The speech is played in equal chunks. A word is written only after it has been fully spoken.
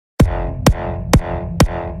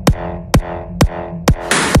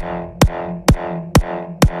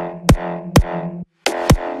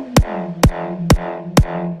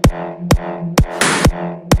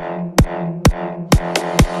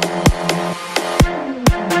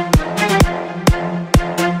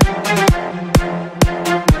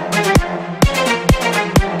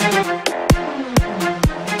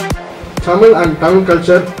Tamil and Tamil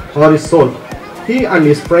culture are his soul. He and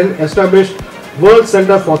his friend established World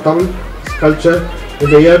Center for Tamil Culture in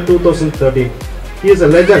the year 2013. He is a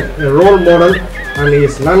legend, a role model, and he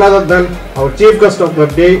is none other than our chief guest of the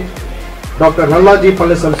day, Dr. Nallaji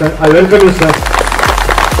Palliswaran. I welcome you, sir.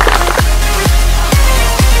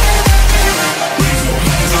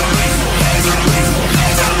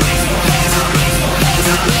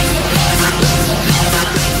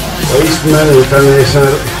 Wiseman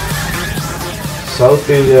International, South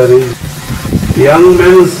India Region, Young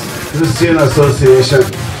Men's Christian Association.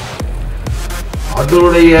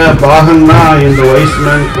 அதோடைய பாகம்னா இந்த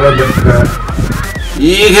Wiseman club.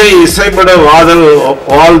 ஈகை இசைப்பட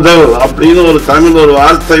வாழ்தல் அப்படின்னு ஒரு தமிழ் ஒரு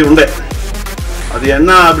வார்த்தை உண்டு. அது என்ன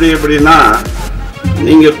அப்படின்னா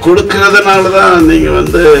நீங்க கொடுக்கறதுனால தான் நீங்க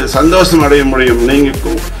சந்தோஷம் அடைய முடியும். நீங்க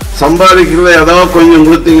சம்பாதிக்கிறத ஏதோ கொஞ்சம்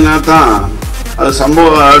கொடுத்தீங்கன்னா தான் அது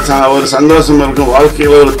ஒரு சந்தோஷம் இருக்கும்,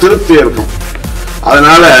 வாழ்க்கையில் ஒரு திருப்தி இருக்கும்.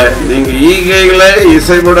 அதனால நீங்க ஈகைகளை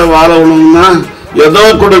இசைப்பட வாழணும்னா ஏதோ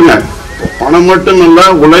கொடுங்க. பணம் மட்டும் இல்ல,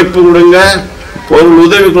 உழைப்பு கொடுங்க, பொருள்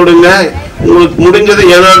உதவி கொடுங்க, உங்களுக்கு முடிஞ்சது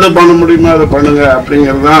ஏதாவது பண்ண முடியுமோ அதை பண்ணுங்க.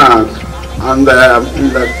 அப்படிங்கிறது தான் இந்த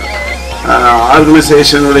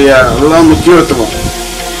ஆர்கனைசேஷனுடைய எல்லாம் முக்கியத்துவம்.